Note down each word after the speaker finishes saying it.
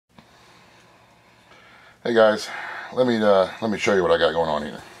Hey guys, let me show you what I got going on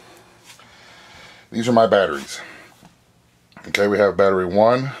here. These are my batteries. Okay, we have battery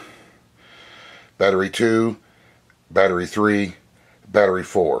 1, battery 2, battery 3, battery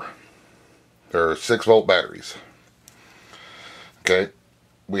 4. They're 6-volt batteries. Okay,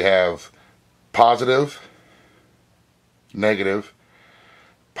 we have positive, negative,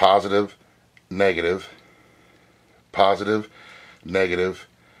 positive, negative, positive, negative,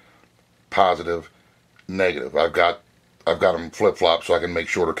 positive, negative. I've got them flip-flopped so I can make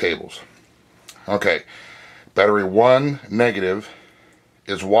shorter cables. Okay, battery 1 negative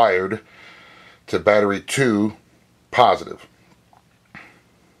is wired to battery 2 positive.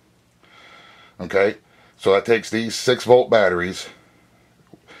 Okay, so that takes these 6-volt batteries,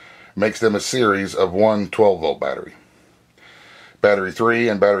 makes them a series of one 12-volt battery. Battery 3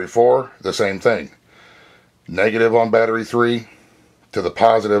 and battery 4, the same thing. Negative on battery 3 to the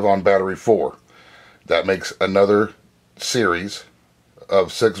positive on battery 4. That makes another series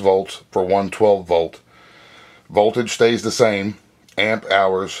of 6 volts for one 12-volt. Voltage stays the same, amp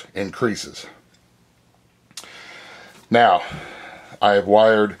hours increases. Now, I have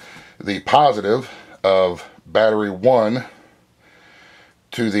wired the positive of battery 1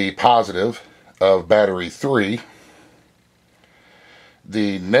 to the positive of battery 3,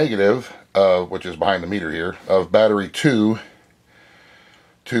 the negative, which is behind the meter here, of battery 2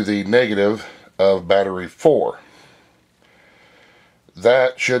 to the negative of battery 4.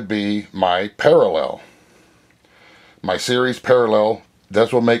 That should be my parallel. My series parallel.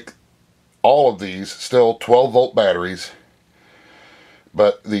 This will make all of these still 12-volt batteries,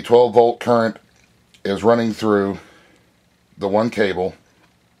 but the 12-volt current is running through the one cable,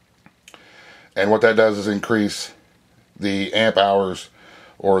 and what that does is increase the amp hours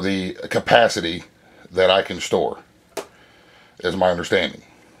or the capacity that I can store, is my understanding.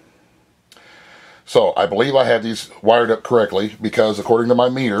 So I believe I have these wired up correctly, because according to my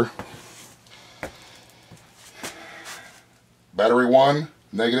meter, battery 1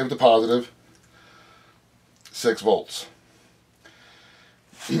 negative to positive, 6 volts.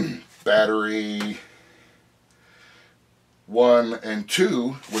 Battery 1 and 2,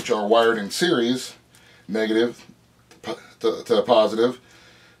 which are wired in series, negative to positive.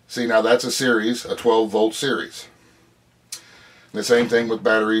 See, now that's a series, a 12-volt series. The same thing with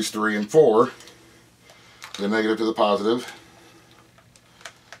batteries 3 and 4, the negative to the positive,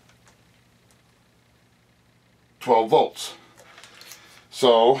 12 volts.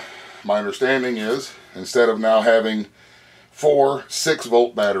 So my understanding is, instead of now having 4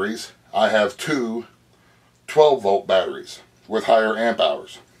 6-volt batteries, I have 2 12-volt batteries with higher amp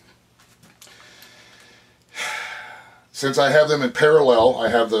hours. Since I have them in parallel, I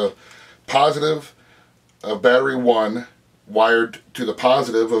have the positive of battery 1 wired to the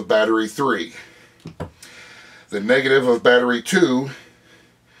positive of battery 3. The negative of battery 2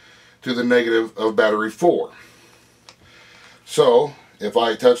 to the negative of battery 4. So, if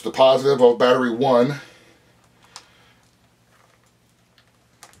I touch the positive of battery 1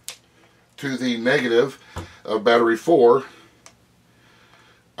 to the negative of battery 4,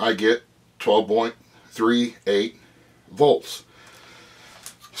 I get 12.38 volts.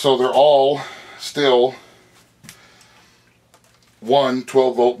 So they're all still one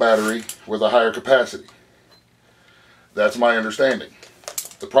 12-volt battery with a higher capacity. That's my understanding.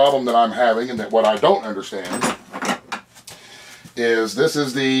 The problem that I'm having, and that what I don't understand, is this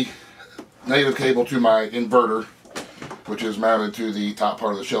is the negative cable to my inverter, which is mounted to the top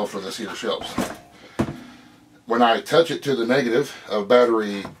part of the shelf for this here shelf. When I touch it to the negative of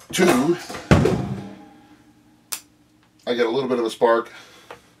battery 2, I get a little bit of a spark,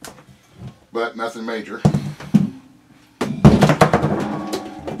 but nothing major.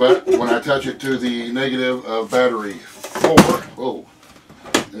 But when I touch it to the negative of battery 4, whoa,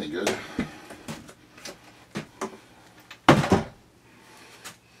 that ain't good.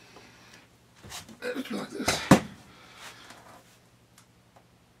 Let's do like this.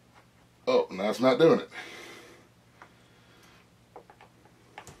 Oh, now it's not doing it.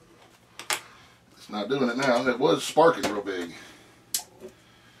 It's not doing it now. It was sparking real big.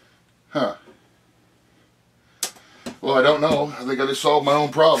 Huh. Well, I don't know. I think I just solved my own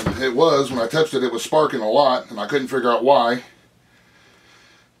problem. It was, when I touched it, it was sparking a lot, and I couldn't figure out why.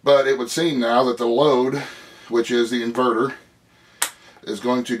 But it would seem now that the load, which is the inverter, is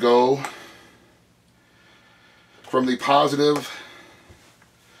going to go from the positive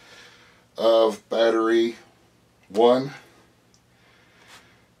of battery 1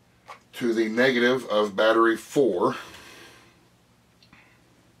 to the negative of battery 4,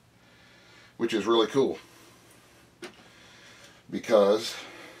 which is really cool, because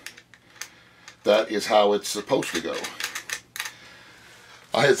that is how it's supposed to go.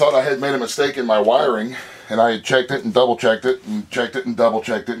 I had thought I had made a mistake in my wiring, and I had checked it and double checked it and checked it and double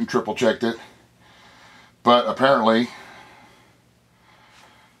checked it and triple checked it. But apparently,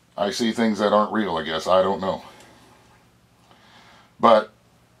 I see things that aren't real, I guess. I don't know. But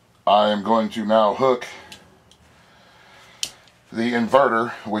I am going to now hook the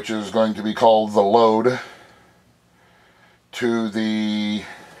inverter, which is going to be called the load, to the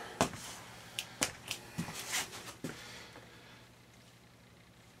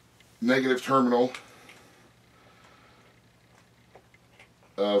negative terminal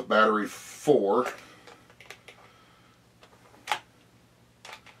of battery 4,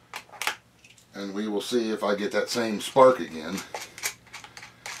 and we will see if I get that same spark again.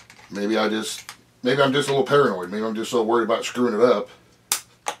 Maybe I'm just a little paranoid. Maybe I'm just so worried about screwing it up.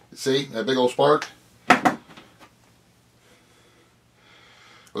 See that big old spark?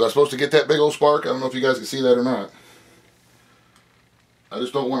 Was I supposed to get that big old spark? I don't know if you guys can see that or not. I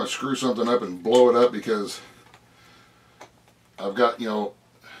just don't want to screw something up and blow it up, because I've got, you know,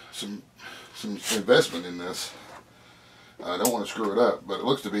 some investment in this. I don't want to screw it up, but it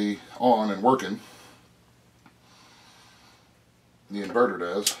looks to be on and working. The inverter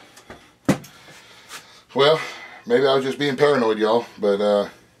does. Well, maybe I was just being paranoid, y'all, but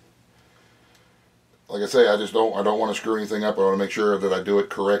like I say, I don't want to screw anything up. I want to make sure that I do it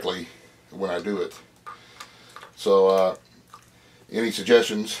correctly when I do it. So any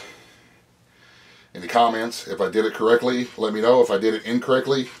suggestions in the comments? If I did it correctly, let me know. If I did it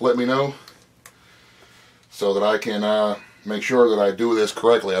incorrectly, let me know, so that I can make sure that I do this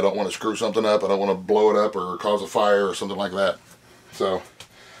correctly. I don't want to screw something up. I don't want to blow it up or cause a fire or something like that. So,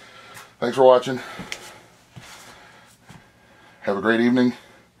 thanks for watching. Have a great evening.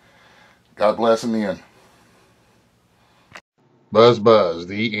 God bless in the end. Buzz, buzz,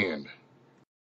 the end.